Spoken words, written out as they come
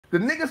The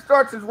nigga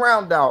starts his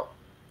round out.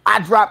 I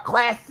drop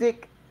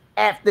classic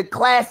after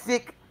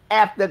classic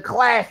after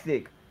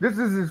classic. This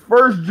is his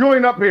first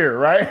joint up here,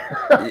 right?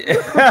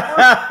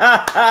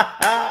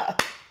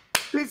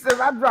 He says,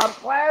 I drop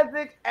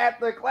classic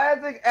after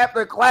classic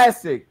after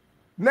classic.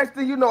 Next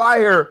thing you know, I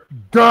hear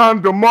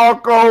Don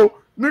DeMarco.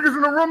 Niggas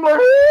in the room like,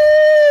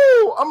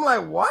 ooh. I'm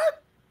like,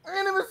 what? I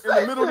ain't even say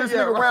in the middle of this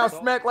nigga round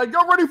smack. Like,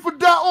 y'all ready for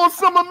that on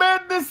Summer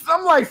Madness?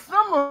 I'm like,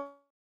 Summer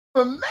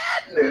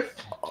Madness?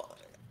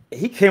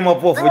 He came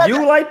up off of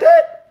you like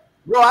that?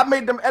 Bro, I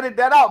made them edit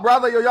that out,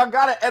 brother. Yo, y'all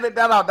gotta edit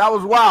that out. That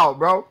was wild,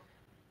 bro.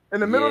 In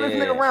the middle of this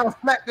nigga round,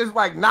 Smack just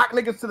like knock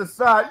niggas to the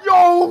side.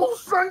 Yo,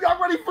 son,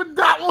 y'all ready for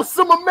that on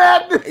Summer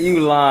Madness? You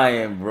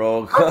lying,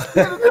 bro.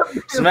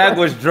 Smack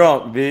was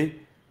drunk, B.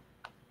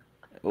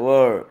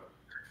 Word.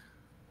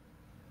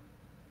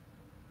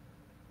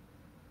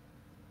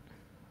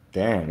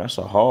 Damn, that's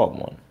a hard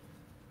one.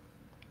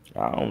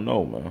 I don't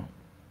know, man.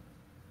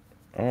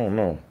 I don't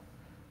know.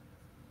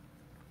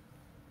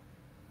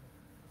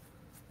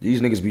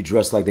 These niggas be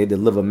dressed like they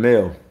deliver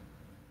mail.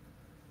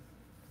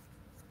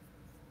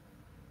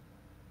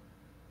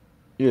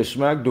 Yeah,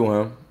 Smack do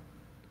him.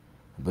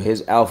 But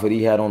his outfit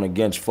he had on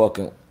against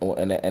fucking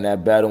in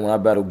that battle when I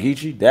battled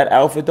Geechee, that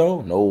outfit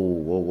though, no,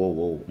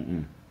 whoa.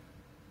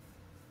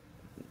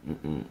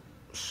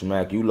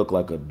 Smack, you look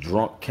like a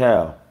drunk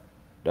cow.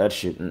 That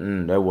shit,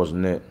 that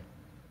wasn't it.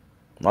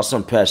 My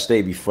son Pat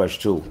Stay be fresh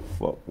too.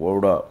 Fuck,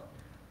 word up.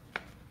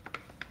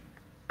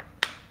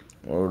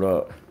 Word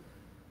up.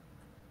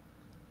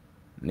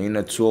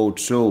 Nina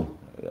 202.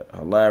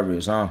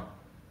 Hilarious, huh?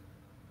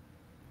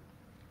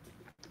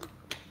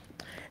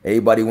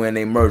 Everybody wearing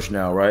their merch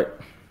now, right?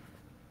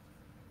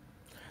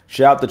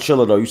 Shout out to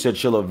Chilla though. You said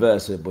Chilla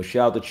vested, but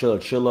shout out to Chilla.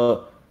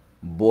 Chilla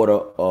bought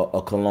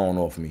a cologne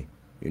off me.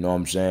 You know what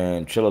I'm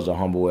saying? Chilla's a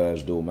humble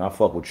ass dude, man. I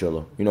fuck with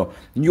Chilla. You know,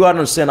 you gotta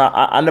understand.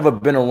 I never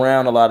been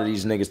around a lot of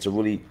these niggas to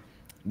really.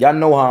 Y'all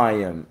know how I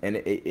am, and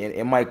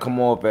it might come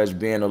off as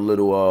being a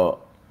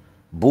little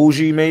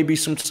bougie maybe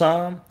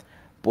sometime.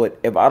 But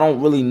if I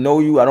don't really know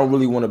you, I don't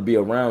really want to be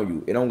around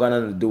you. It don't got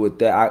nothing to do with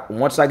that.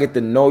 Once I get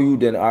to know you,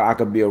 then I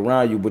could be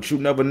around you. But you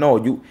never know.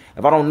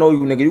 If I don't know you,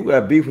 nigga, you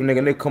got beef with nigga,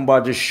 and they come by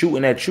just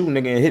shooting at you,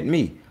 nigga, and hit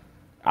me.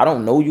 I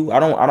don't know you. I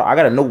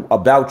gotta know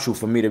about you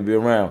for me to be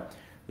around.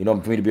 You know,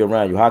 for me to be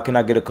around you. How can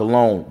I get a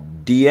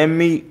cologne? DM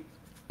me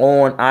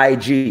on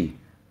IG.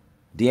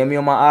 DM me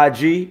on my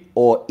IG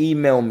or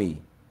email me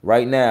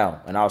right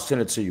now, and I'll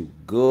send it to you.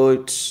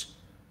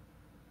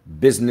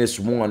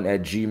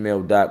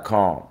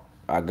 goodsbusiness1@gmail.com.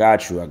 I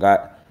got you. You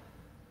know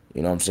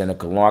what I'm saying? A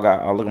cologne.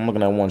 I'm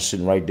looking at one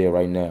sitting right there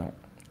right now.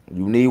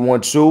 You need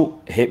one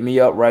too? Hit me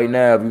up right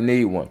now if you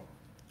need one.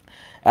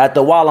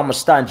 After a while, I'm gonna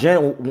start.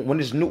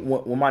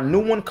 When my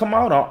new one come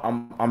out,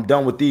 I'm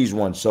done with these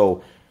ones.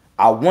 So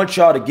I want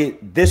y'all to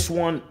get this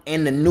one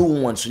and the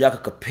new one, so y'all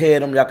can compare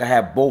them. Y'all can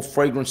have both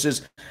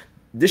fragrances.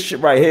 This shit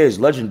right here is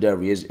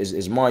legendary.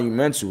 Is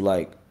monumental.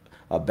 Like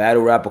a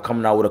battle rapper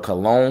coming out with a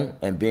cologne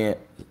and being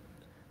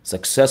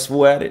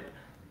successful at it.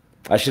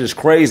 That shit is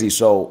crazy.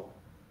 So,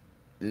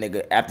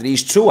 nigga, after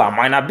these two, I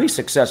might not be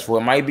successful.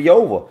 It might be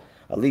over.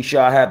 At least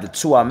y'all have the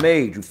two I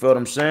made. You feel what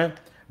I'm saying?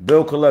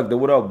 Bill Collector,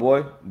 what up,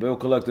 boy? Bill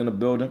Collector in the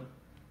building.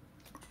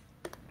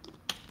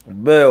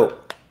 Bill,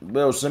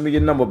 send me your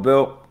number,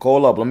 Bill.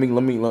 Call up. Let me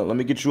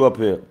get you up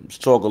here. Let's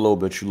talk a little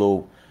bit.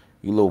 You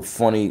little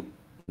funny.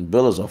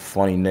 Bill is a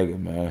funny nigga,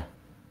 man.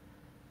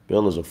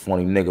 Bill is a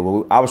funny nigga.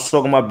 But I was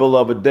talking about Bill the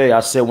other day.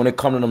 I said when it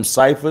come to them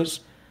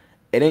ciphers,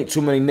 it ain't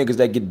too many niggas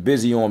that get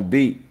busy on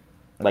beat.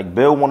 Like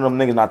Bill, one of them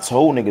niggas, and I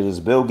told niggas is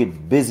Bill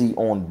get busy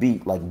on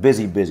beat, like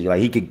busy.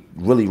 Like he could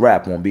really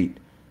rap on beat.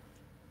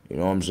 You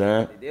know what I'm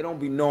saying? They don't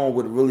be knowing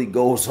what really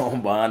goes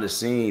on behind the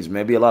scenes,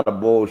 man. It be a lot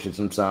of bullshit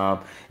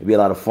sometimes. It be a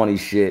lot of funny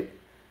shit.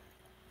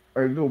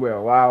 It do be a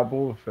lot of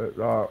bullshit,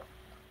 dog.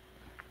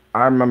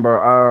 I remember,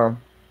 I'm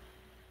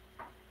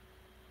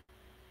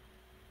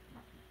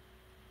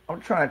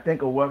trying to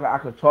think of what I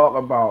could talk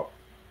about.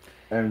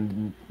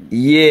 And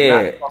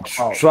yeah,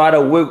 try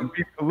to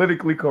be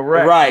politically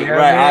correct. Right, you know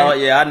right. I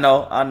mean? I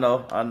know.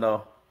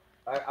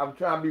 I'm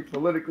trying to be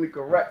politically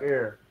correct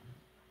here.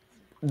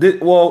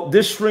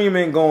 This stream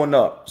ain't going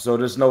up, so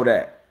just know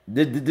that.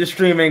 This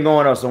stream ain't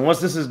going up, so once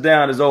this is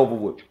down, it's over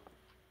with.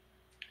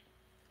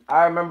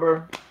 I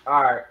remember,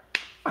 all right.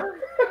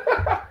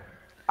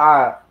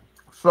 All right,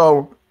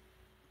 so.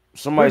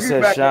 Somebody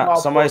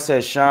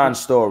said Sean's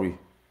story.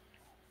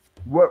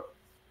 What?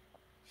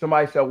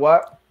 Somebody said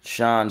what?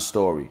 Sean's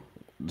story.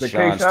 The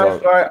Sean story.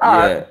 Yeah,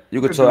 right.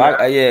 You could talk.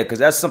 Yeah, because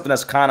that's something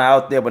that's kind of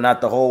out there, but not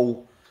the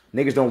whole.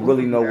 Niggas don't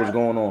really know what's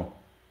going on.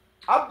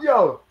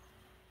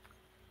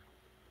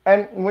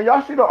 And when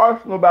y'all see the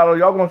Arsenal battle,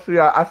 y'all gonna see.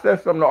 I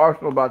said something to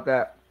Arsenal about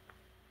that.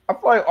 I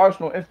feel like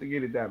Arsenal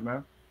instigated that,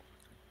 man.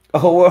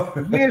 Oh, well.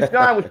 Me and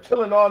Sean was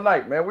chilling all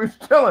night, man. We was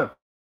chilling.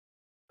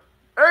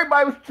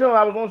 Everybody was chilling.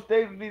 I was on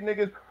stage with these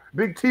niggas.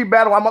 Big T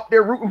battle. I'm up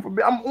there rooting for.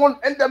 I'm on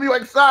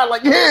NWX side,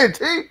 like, yeah,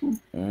 T.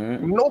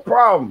 No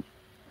problem.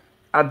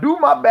 I do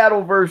my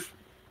battle versus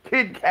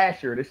Kid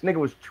Casher. This nigga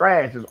was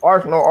trash. This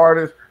Arsenal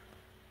artist.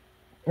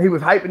 He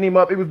was hyping him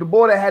up. It was the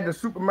boy that had the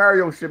Super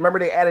Mario shit. Remember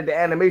they added the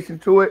animation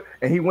to it,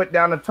 and he went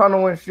down the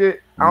tunnel and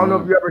shit. I don't know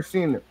if you ever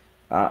seen it.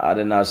 I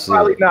did not see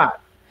Probably it.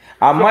 not.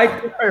 I might.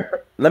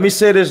 Let me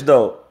say this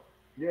though.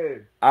 Yeah.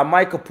 I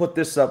might could put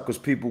this up because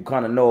people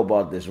kind of know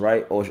about this,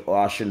 right? Or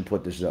I shouldn't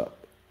put this up.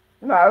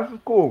 Nah, this is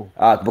cool.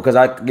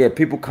 Because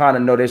people kind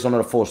of know they don't know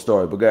the full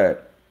story. But go ahead.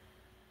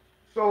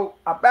 So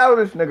I battle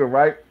this nigga,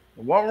 right?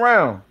 1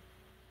 round.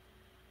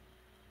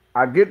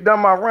 I get done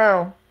my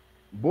round.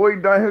 Boy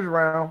done his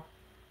round.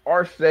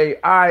 Or say,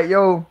 all right,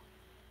 yo,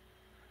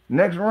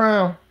 next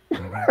round.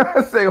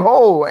 I say,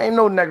 ho, ain't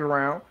no next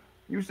round.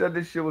 You said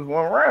this shit was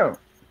 1 round.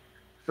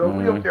 So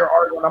we up there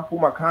arguing. I pull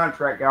my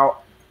contract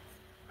out.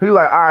 He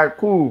like, all right,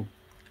 cool.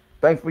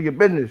 Thanks for your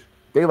business.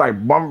 They like,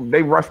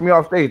 they rushed me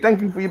off stage.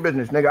 Thank you for your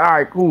business, nigga. All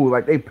right, cool.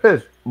 Like they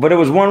pissed. But it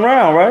was 1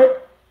 round, right?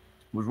 It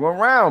was 1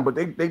 round, but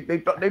they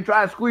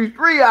tried to squeeze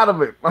 3 out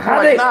of it.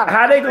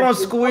 How they gonna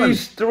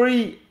squeeze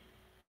 3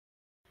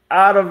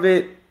 out of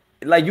it?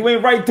 Like you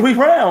ain't write 3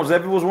 rounds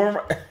if it was 1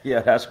 round.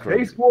 Yeah, that's crazy.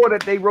 They swore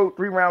that they wrote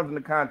 3 rounds in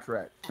the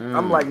contract.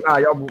 I'm like, nah,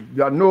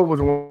 y'all knew it was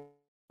 1.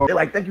 They're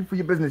like, thank you for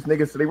your business,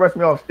 nigga. So they rushed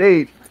me off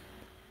stage.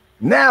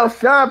 Now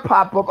Sean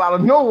pop up out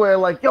of nowhere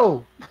like,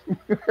 yo,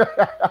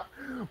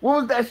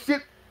 what was that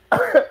shit?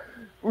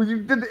 When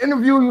you did the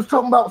interview, you was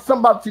talking about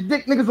something about your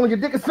dick, niggas on your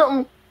dick or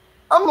something.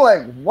 I'm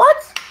like, what?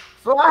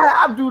 So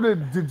I do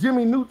the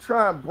Jimmy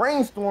Neutron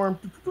brainstorm.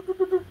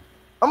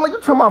 I'm like, you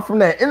talking about from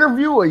that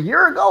interview a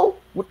year ago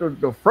with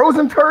the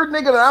frozen turd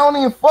nigga that I don't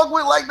even fuck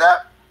with like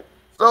that?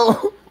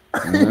 So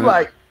he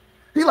like,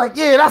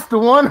 yeah, that's the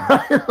one.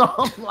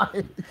 I'm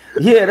like,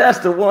 yeah, that's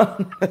the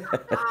one.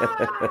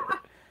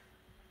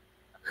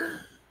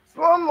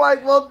 So I'm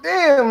like, well,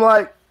 damn,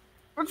 like,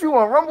 what you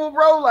want, Rumble,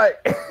 bro? Like,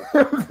 you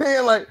know what I'm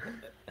saying? Like,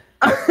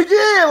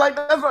 yeah, like,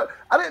 that's what,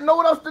 I didn't know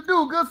what else to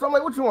do, good. So I'm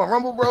like, what you want,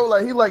 Rumble, bro?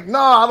 Like, he like,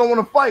 nah, I don't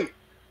want to fight.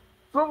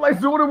 So I'm like,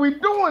 so what are we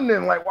doing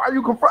then? Like, why are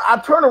you confront? I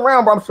turn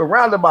around, bro. I'm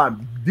surrounded by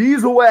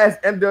diesel-ass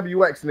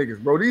NWX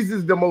niggas, bro. These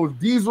is the most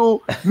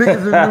diesel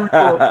niggas in New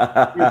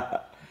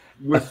York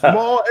with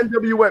small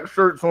NWX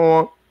shirts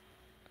on.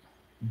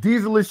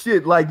 Diesel as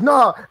shit. Like,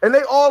 nah. And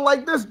they all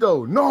like this,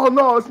 though.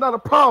 No, it's not a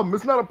problem.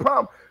 It's not a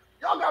problem.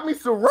 Y'all got me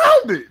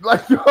surrounded.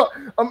 Like, y'all,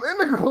 I'm in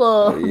the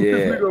club. Yeah.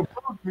 This nigga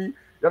approached me.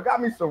 Y'all got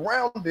me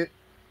surrounded.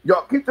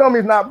 Y'all keep telling me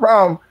it's not a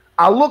problem.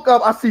 I look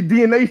up, I see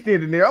DNA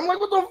standing there. I'm like,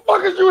 what the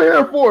fuck is you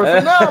here for? So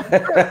now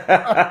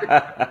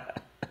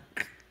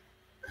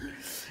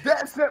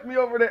that sent me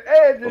over the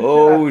edge.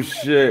 Oh,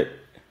 shit.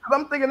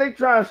 I'm thinking they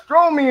trying to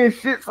stroll me and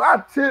shit. So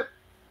I tip.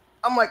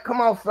 I'm like,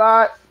 come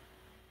outside.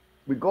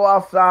 We go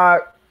outside.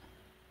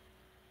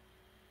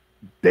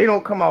 They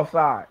don't come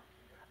outside.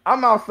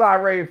 I'm outside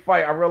ready to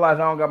fight. I realize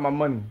I don't got my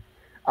money.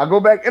 I go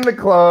back in the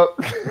club.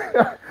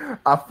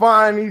 I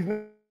find these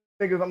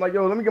niggas. I'm like,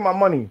 yo, let me get my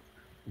money.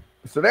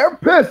 So they're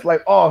pissed.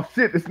 Like, oh,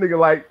 shit, this nigga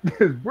like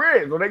his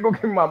bread. So they go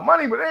give me my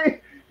money, but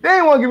they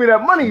ain't want to give me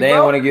that money, They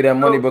ain't want to give that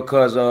money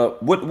because,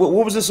 what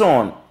was this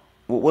on?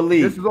 What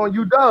league? This is on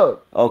UW.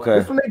 Okay.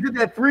 This when they did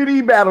that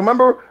 3D battle.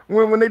 Remember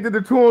when they did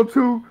the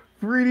 2-on-2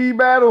 3D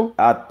battle?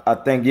 I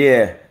think,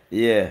 yeah.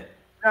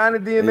 China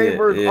DNA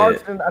versus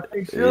Arson, I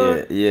think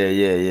sure.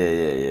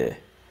 Yeah.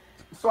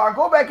 So I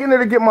go back in there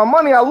to get my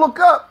money. I look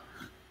up.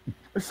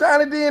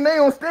 China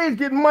DNA on stage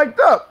getting mic'd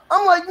up.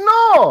 I'm like,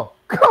 no,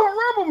 come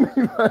rumble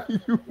me. Like,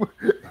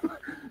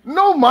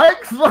 no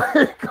mics.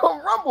 Like,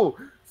 come rumble.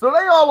 So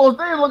they all on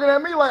stage looking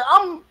at me like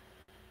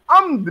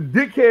I'm the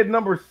dickhead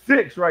number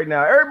 6 right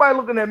now. Everybody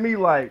looking at me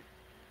like,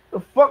 the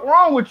fuck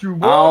wrong with you,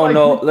 bro? I don't like,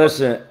 know.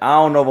 Listen, I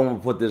don't know if I'm gonna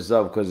put this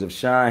up because if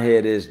Sean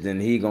hear this, then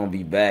he gonna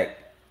be back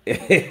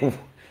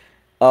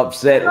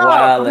upset.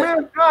 Nah,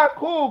 man, it's not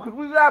cool because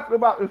we laughing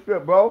about this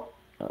shit, bro.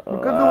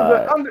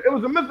 Because it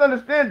was a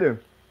misunderstanding.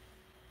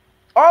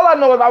 All I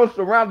know is I was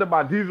surrounded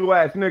by diesel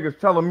ass niggas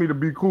telling me to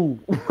be cool.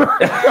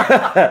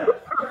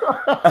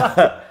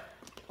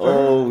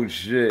 Oh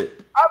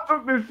shit! I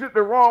took this shit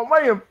the wrong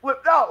way and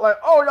flipped out like,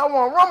 oh, y'all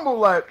want rumble,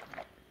 like.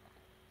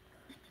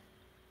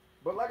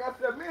 But like I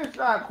said, me and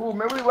Sean cool,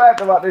 man. We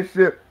laughed about this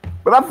shit.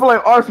 But I feel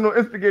like Arsenal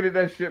instigated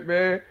that shit,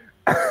 man.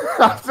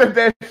 I said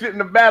that shit in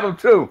the battle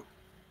too.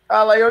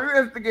 I was like, yo,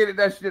 you instigated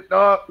that shit,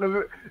 dog.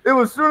 It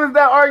was as soon as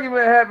that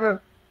argument happened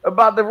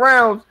about the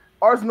rounds,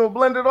 Arsenal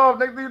blended off.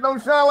 Next thing you know,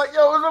 Sean like,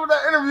 yo, what's up with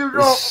that interview,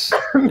 Joe?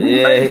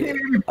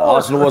 Yeah,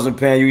 Arsenal wasn't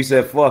paying you. He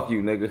said, fuck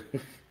you, nigga.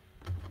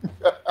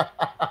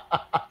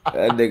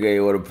 That nigga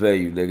ain't want to pay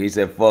you, nigga. He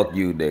said, fuck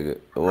you, nigga.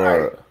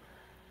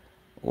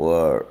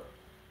 Word.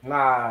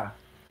 Nah.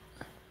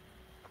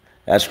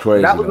 That's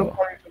crazy. That was a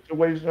funny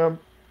situation.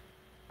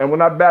 And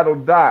when I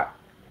battled Dot,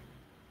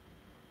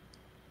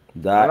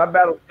 when I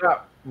battled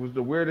Dot, it was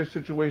the weirdest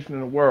situation in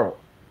the world.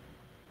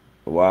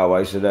 Why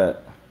you say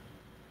that?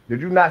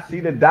 Did you not see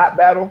the Dot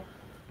battle?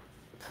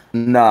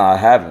 Nah, I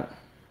haven't.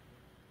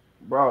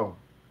 Bro,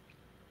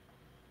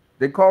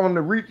 they call him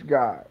the reach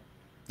guy.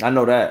 I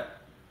know that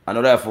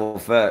for a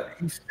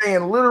fact. He's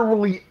saying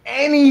literally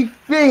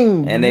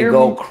anything. And they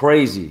go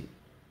crazy.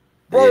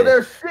 Bro,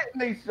 they're shitting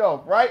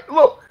themselves, right?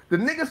 Look, the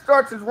nigga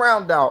starts his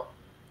round out.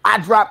 I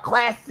drop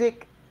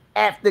classic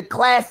after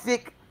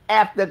classic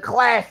after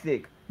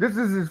classic. This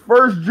is his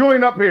first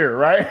joint up here,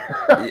 right?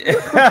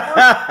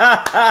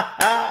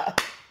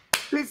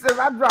 He says,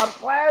 I drop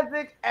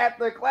classic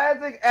after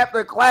classic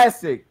after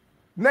classic.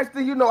 Next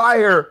thing you know, I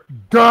hear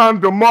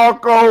Don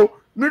DeMarco.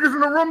 Niggas in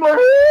the room like,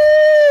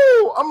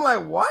 woo! I'm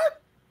like,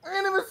 what? I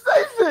ain't even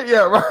say shit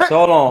yet, right?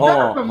 So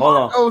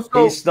hold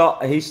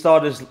on.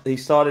 He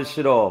started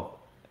shit off.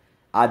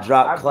 I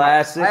dropped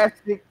classic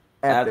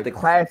after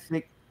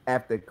classic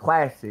after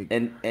classic.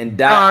 And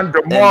Don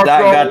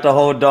got the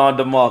whole Don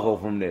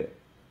DeMarco from there.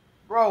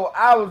 Bro,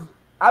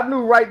 I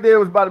knew right there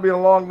was about to be a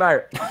long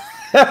night.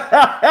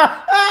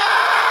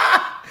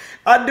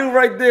 I knew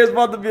right there it's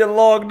about to be a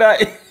long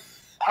night.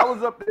 I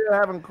was up there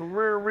having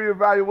career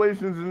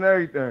reevaluations and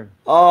everything.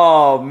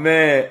 Oh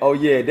man, oh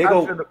yeah, they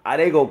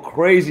go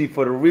crazy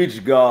for the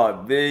reach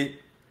guard, B.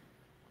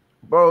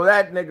 Bro,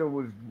 that nigga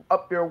was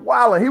up there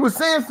wilding. He was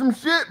saying some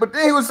shit, but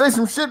then he would say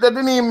some shit that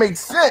didn't even make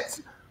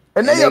sense.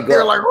 And they up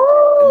there like,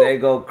 woo! They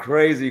go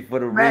crazy for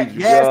the reach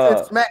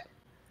guard. Smack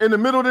in the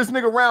middle of this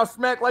nigga round,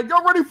 smack like,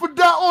 y'all ready for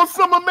that on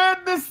Summer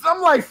Madness?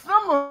 I'm like,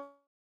 Summer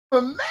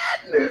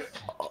Madness.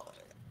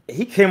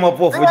 He came up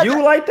off of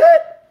you like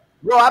that?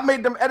 Bro, I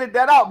made them edit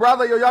that out,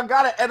 brother. Yo, y'all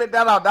gotta edit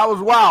that out. That was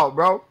wild,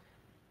 bro.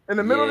 In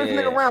the middle of this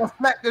nigga round,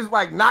 Smack just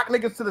like knock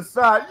niggas to the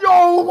side.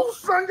 Yo,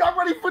 son, y'all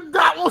ready for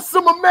that one?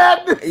 Summer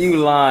Madness? You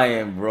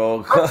lying,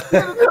 bro.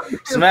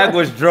 Smack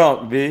was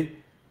drunk, B.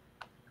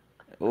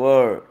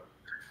 Word.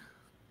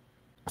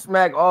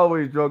 Smack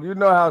always drunk. You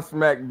know how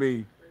Smack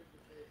be.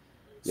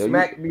 Yo,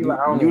 Smack be like,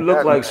 I don't you know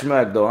look like man.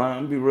 Smack, though. I'm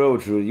gonna be real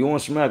with you. You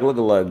and Smack look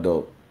alike,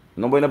 though.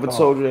 Nobody never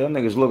told you that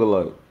niggas look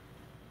alike.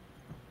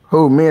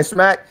 Who, me and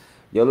Smack?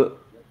 Yo,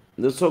 look,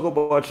 let's talk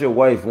about your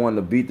wife wanting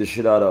to beat the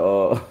shit out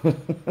of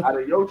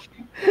Out of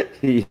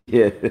Yoshi?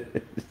 Yeah.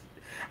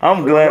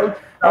 I'm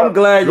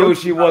glad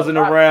Yoshi wasn't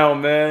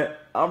around, man.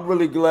 I'm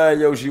really glad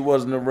Yoshi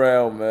wasn't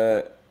around,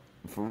 man.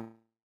 For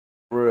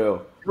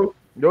real.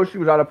 Yoshi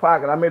was out of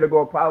pocket. I made her go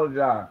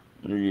apologize.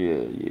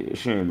 Yeah.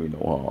 She ain't mean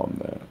no harm,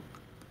 man.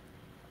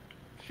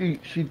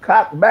 She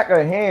cocked back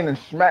her hand and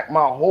smacked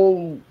my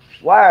whole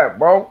slab,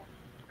 bro.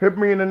 Hit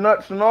me in the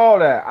nuts and all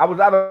that. I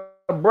was out of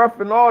breath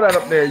and all that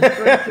up there. You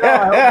couldn't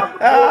tell I held my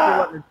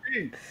composure like a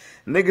G.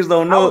 Niggas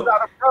don't know. I was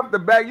out of breath the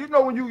back. You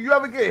know when you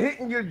ever get hit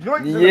in your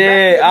joints?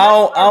 Yeah, I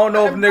don't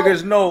know if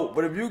niggas know,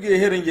 but if you get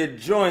hit in your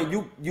joint,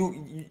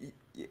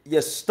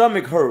 your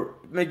stomach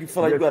hurt, make you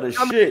feel like you got a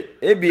shit.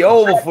 It'd be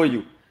over for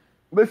you.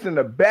 Listen,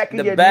 the back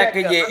of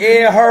your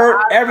ear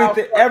hurt,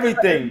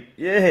 everything.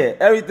 Yeah,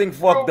 everything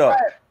fucked up.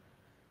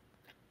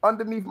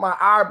 Underneath my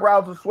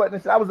eyebrows were sweating.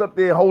 I was up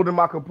there holding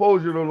my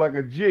composure though like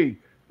a G.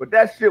 But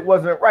that shit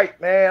wasn't right,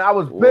 man. I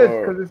was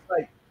pissed because it's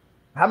like,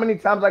 how many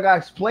times I gotta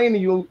explain to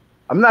you,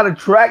 I'm not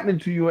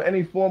attracted to you in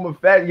any form of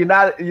fact. You're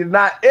not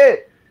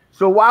it.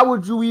 So why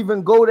would you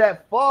even go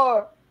that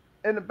far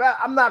in the back?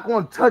 I'm not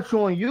gonna touch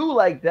on you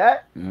like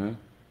that. Mm-hmm.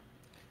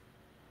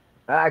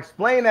 I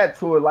explained that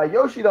to her, like,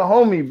 Yoshi the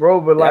homie,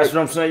 bro. But like, that's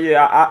what I'm saying.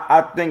 Yeah,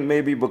 I think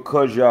maybe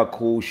because y'all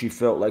cool, she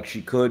felt like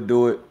she could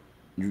do it.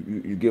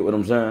 You get what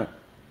I'm saying?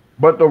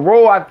 But the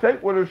role I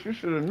take with her, she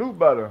should have knew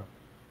better.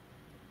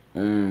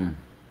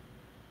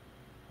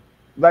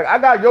 Like, I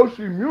got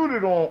Yoshi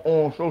muted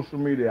on social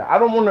media. I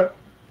don't want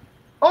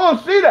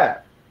to see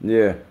that.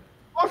 Yeah.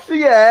 I don't see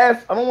your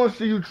ass. I don't want to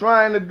see you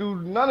trying to do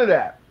none of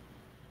that.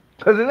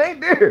 Because it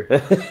ain't there.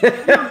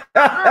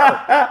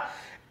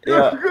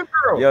 You're a good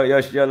girl.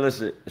 Yo,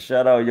 listen.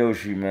 Shout out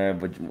Yoshi, man.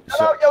 But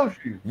shout out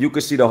Yoshi. You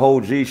could see the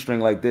whole G string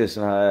like this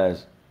in her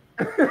ass.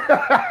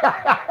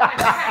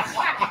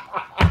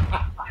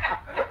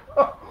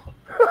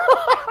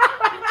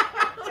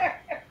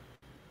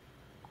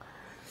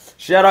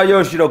 Shout out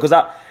Yoshi though, cause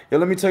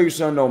let me tell you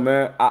something though,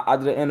 man. I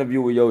did an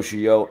interview with Yoshi,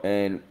 yo,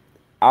 and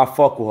I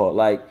fuck with her.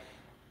 Like,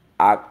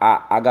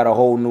 I got a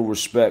whole new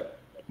respect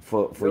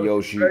for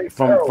Yoshi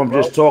from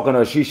just talking to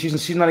her.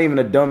 She's not even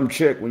a dumb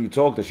chick when you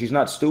talk to her. She's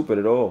not stupid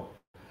at all.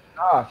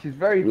 Nah, she's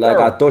very like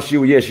thorough. I thought she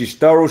was. Yeah, she's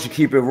thorough. She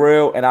keep it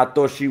real, and I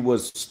thought she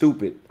was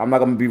stupid. I'm not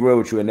gonna be real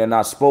with you. And then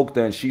I spoke to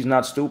her, and she's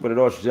not stupid at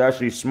all. She's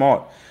actually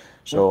smart.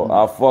 So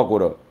I fuck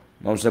with her. You know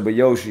what I'm saying? But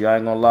Yoshi, I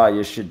ain't gonna lie,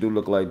 your shit do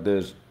look like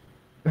this.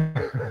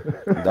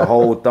 The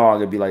whole thong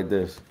would be like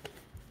this.